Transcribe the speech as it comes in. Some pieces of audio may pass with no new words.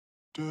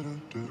If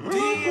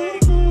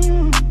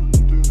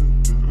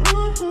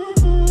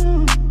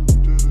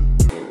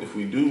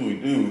we do, we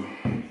do.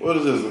 What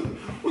is this?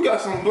 We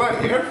got some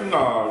black air from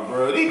nah,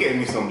 bro. They gave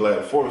me some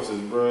black forces,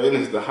 bro. And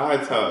it's the high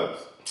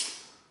tops.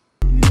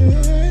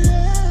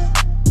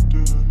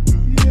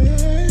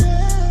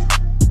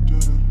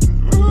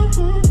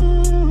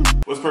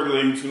 What's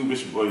percolating YouTube?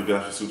 It's your boy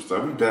Wassup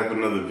Superstar. We back with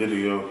another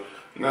video.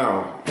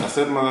 Now, I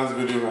said in my last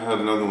video I had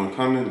another one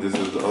coming. This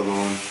is the other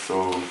one.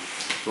 So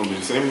it's gonna be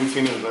the same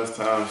routine as last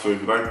time. So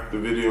if you like the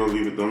video,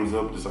 leave a thumbs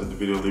up. Dislike the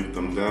video, leave a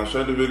thumbs down.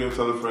 Share the video,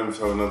 tell a friend,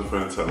 tell another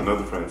friend, tell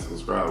another friend,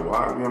 subscribe.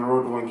 Why are we on the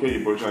road to 1K?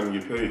 Your boy trying to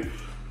get paid.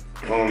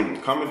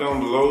 Comment down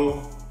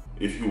below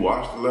if you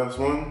watched the last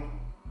one.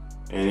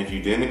 And if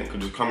you didn't,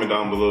 could just comment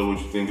down below what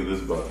you think of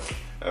this box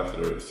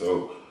after it.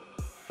 So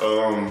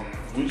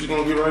we just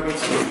gonna get right into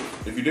it.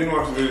 If you didn't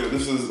watch the video,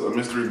 this is a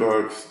mystery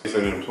box. It's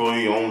an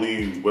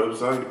employee-only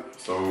website.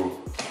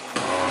 So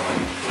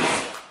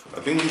I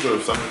think these are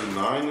size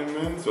 9 in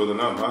men, so they're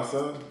not my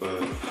size. But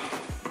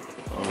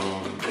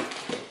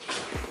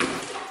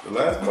the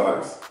last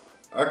box,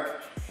 I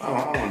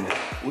don't know.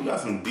 We got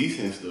some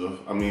decent stuff.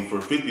 I mean, for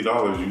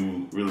 $50,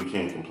 you really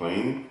can't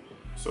complain.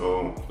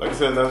 So, like I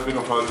said last week,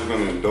 I'm probably just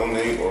gonna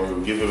donate or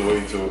give it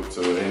away to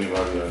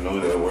anybody I know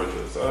that worth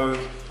that size.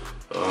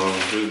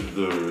 Here's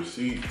the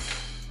receipt.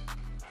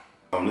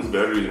 This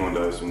battery is gonna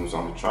die soon, so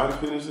I'm gonna try to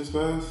finish this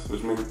fast,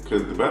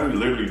 because the battery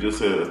literally just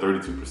said a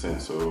 32%,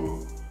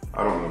 so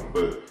I don't know,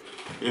 but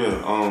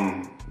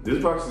yeah, this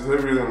box is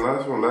heavier than the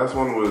last one. Last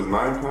one was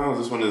 9 pounds,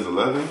 this one is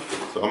 11,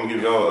 so I'm gonna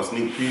give y'all a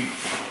sneak peek.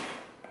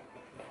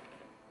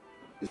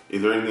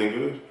 Is there anything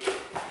good?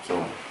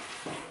 So,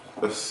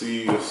 let's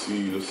see. Let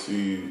me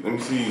see, I'm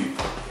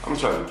gonna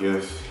try to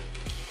guess.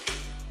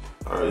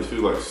 All right, it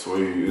feels like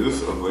suede.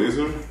 Is this a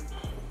blazer?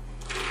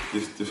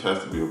 This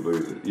has to be a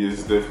blazer. Yeah,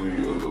 it's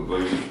definitely a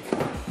blazer.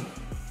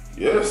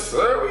 Yes,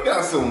 sir. We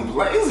got some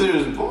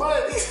blazers,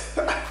 boys.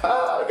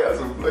 I got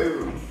some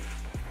blazers.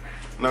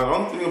 Now, the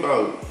only thing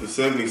about the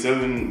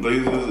 77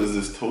 blazers is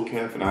this toe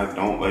cap, and I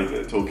don't like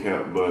that toe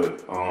cap.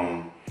 But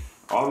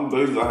all the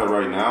blazers I have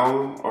right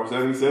now are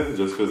 77,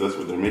 just because that's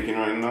what they're making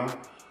right now.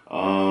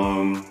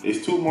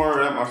 It's 2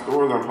 more at my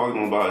stores. I'm probably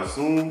gonna buy it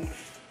soon.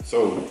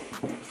 So,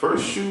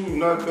 first shoe,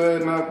 not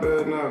bad, not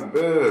bad, not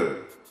bad.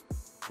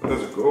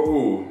 Let's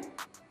go.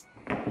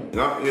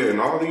 And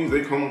all these,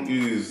 they come with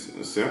these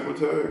sample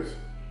tags.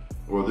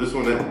 Well, this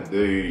one,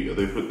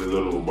 they put the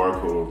little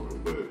barcode over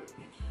it, but.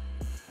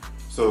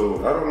 So,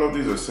 I don't know if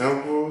these are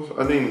samples.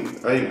 I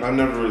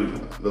never really,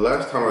 the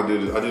last time I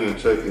did it, I didn't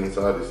check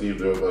inside to see if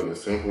there was like a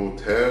sample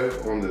tag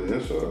on the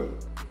inside.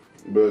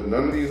 But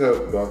none of these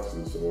have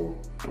boxes, so.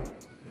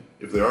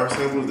 If there are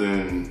samples,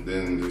 then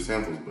they're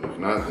samples, but if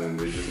not, then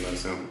they're just not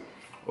samples.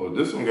 Oh,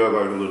 this one got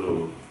like a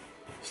little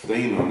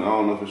stain on it. I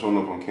don't know if it's showing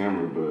up on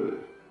camera, but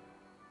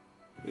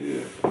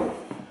yeah.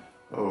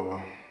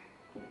 Oh.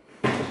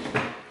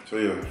 So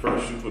yeah,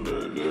 first shoe put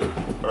that there.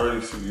 I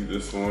already see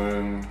this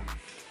one.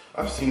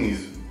 I've seen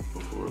these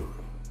before.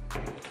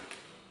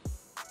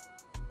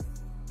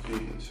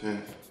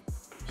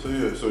 So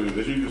yeah, so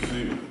as you can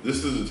see,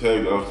 this is the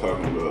tag that I was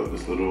talking about,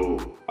 this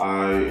little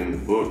I in the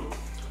book.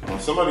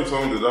 Somebody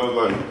told me that was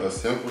like a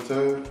sample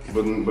tag,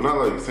 but not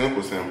like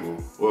sample.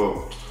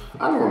 Well,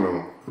 I don't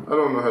know. I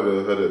don't know how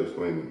to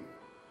explain it.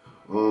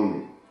 I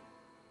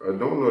don't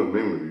know the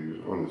name of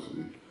these,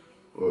 honestly.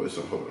 Well,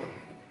 hold on.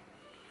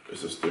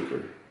 It's a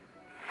sticker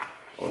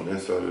on the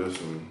inside of this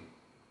one.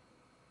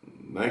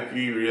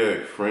 Nike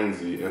React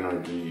Frenzy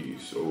NRG.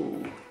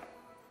 So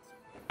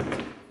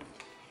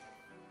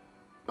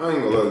I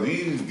ain't gonna lie,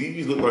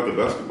 these look like a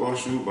basketball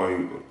shoe,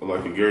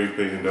 like a Gary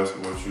Payton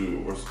basketball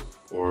shoe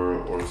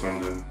or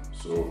something.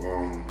 So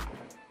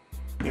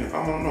yeah,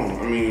 I don't know.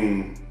 I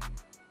mean,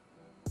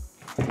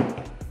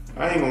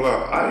 I ain't gonna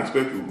lie, I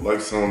expected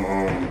like some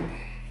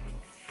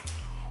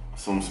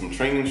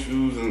training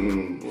shoes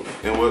and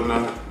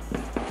whatnot.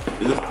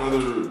 Is this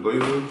another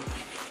blazer?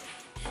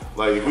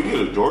 Like if we get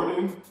a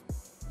Jordan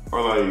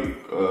or like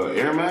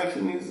Air Max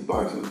in these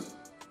boxes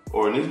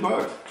or in this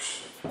box,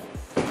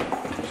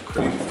 it's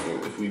crazy.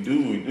 If we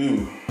do, we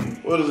do.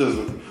 What is this?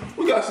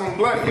 We got some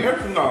black air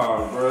from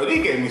nah, bro.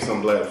 They gave me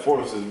some black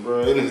forces,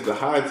 bro. And it's the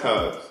high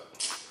tops.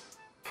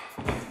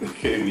 They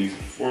gave me some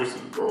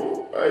forces,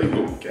 bro. I ain't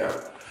gonna cap.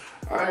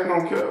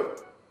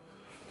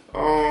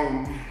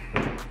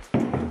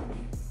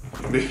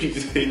 They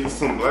just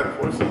some black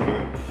forces,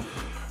 man.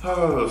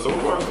 So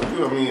far, so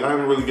good. I mean, I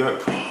haven't really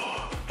got.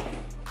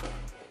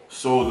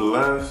 So the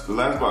last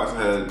box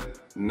had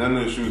none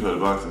of the shoes had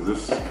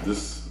boxes.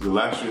 The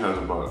last shoe has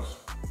a box.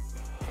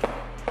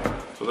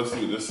 So let's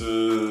see. This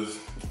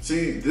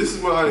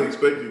is what I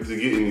expected to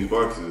get in these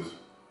boxes.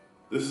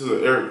 This is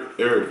an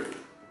Eric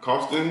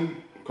Costin,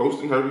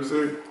 however you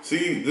say.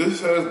 See,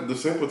 this has the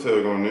sample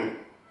tag on it.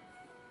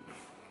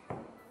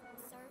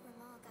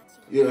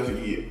 Yeah,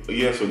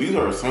 so these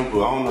are a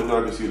sample. I don't know if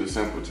y'all can see the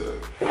sample tag.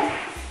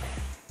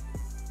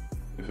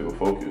 If it will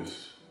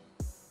focus.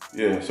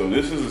 Yeah, so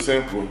this is a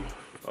sample.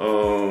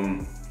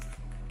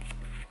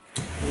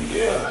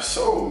 Yeah,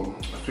 so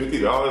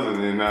 $50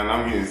 and then now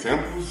I'm getting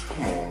samples.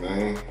 Come on,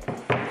 man.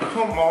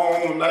 Come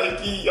on,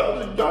 Nike.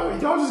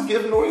 Y'all just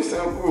giving away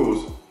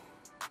samples.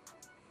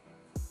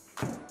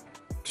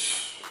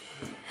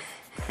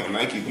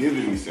 Nike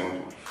giving me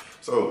samples.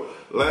 So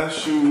last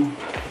shoe.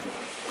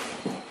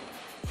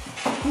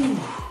 Whew.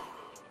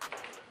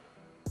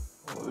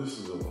 Oh, this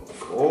is a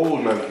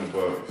old Nike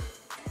box.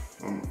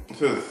 It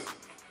says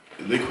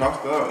they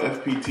crossed out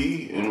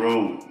FPT and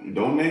wrote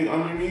donate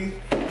underneath.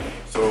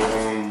 So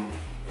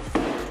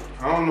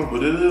I don't know,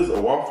 but it is a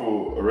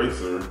waffle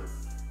eraser,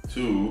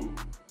 2,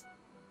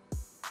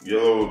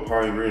 yellow,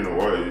 pine green, and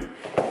white,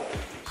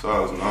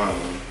 size 9.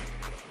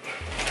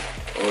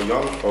 Oh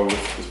y'all, oh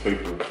it's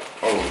paper.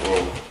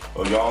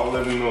 Oh y'all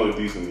let me know if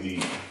these some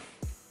heat.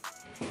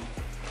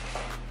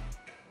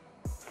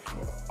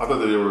 I thought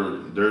that they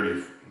were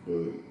dirty,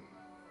 but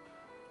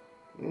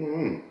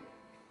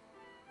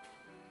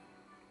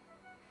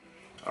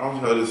I don't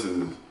know how this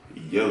is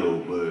yellow,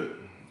 but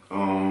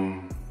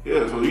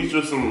yeah, so these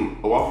are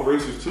some waffle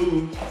racers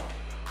too.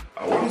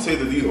 I want to say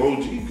that these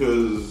OG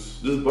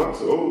because this box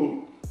is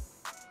old.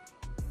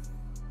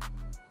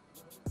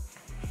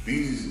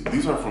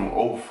 These are from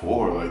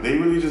 04. Like they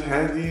really just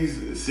had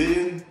these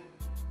sitting.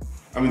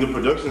 I mean, the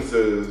production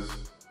says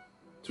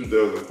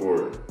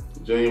 2004,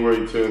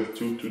 January 10th,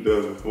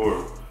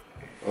 2004,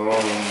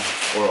 or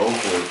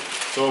 04.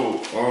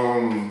 So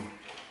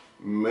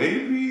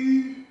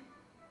maybe,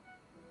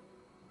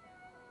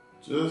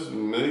 just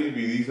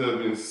maybe these have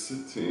been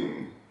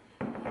sitting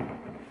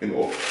in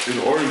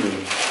Oregon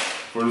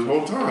for this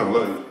whole time.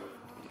 Like,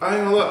 I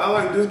ain't gonna lie, I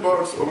like this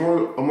box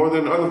more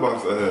than the other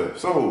box I have.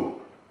 So,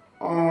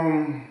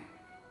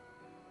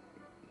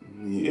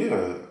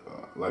 yeah,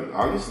 like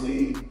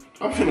honestly,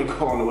 I'm gonna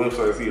go on the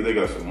website and see if they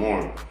got some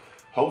more.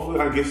 Hopefully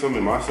I get some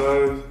in my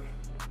size.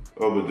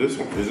 Oh, but this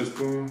one, is this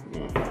thing?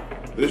 No.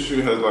 This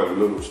shoe has like a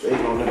little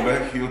stain on the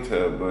back heel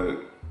tab, but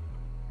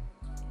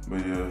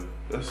yeah,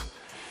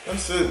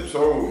 that's it.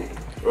 So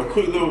a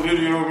quick little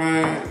video,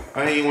 man.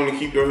 I ain't want to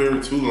keep y'all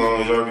here too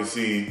long. As y'all can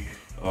see,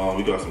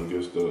 we got some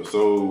good stuff.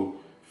 So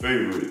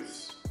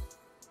favorites,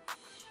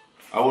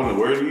 I wouldn't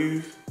wear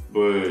these,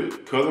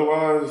 but color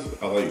wise,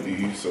 I like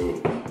these. So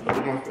those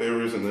are my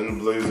favorites, and then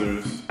the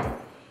Blazers.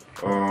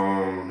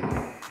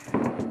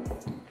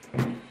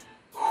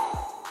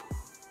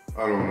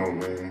 I don't know,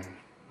 man.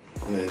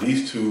 And then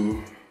these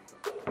two,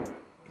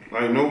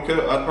 like no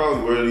cap, I'd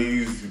probably wear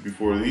these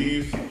before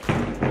these.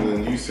 And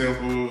then these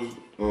samples,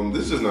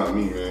 this is not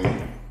me,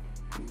 man.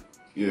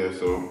 Yeah,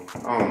 so,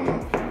 I don't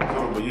know.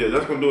 So, but yeah,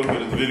 that's gonna do it for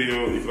this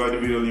video. If you like the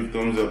video, leave a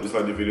thumbs up.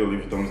 Dislike the video,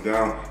 leave a thumbs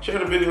down. Share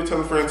the video, tell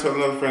a friend, tell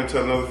another friend,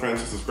 tell another friend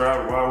to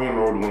subscribe. While we're on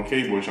the road to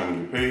 1K, we're trying to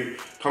get paid.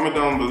 Comment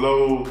down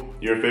below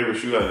your favorite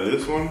shoe out of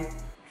this one.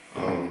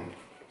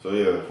 So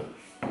yeah.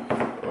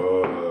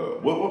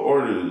 What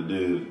order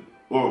did?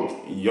 Well,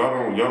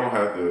 y'all don't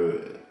have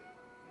to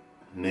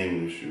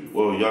name the shoe.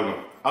 Well,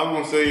 I was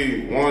gonna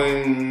say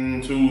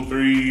 1, 2,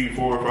 3,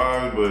 4,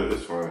 5, but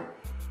it's fine.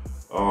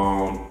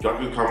 Y'all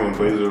can comment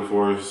Blazer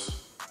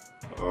Force,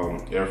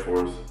 Air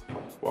Force,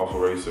 Waffle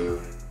Racer,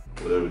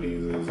 whatever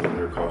these is, and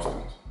Air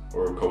Coastings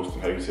or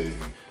Coasting, how you say it.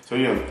 So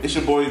yeah, it's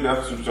your boy,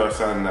 that's Superstar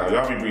signing out.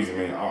 Y'all be breezy,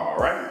 man. All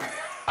right.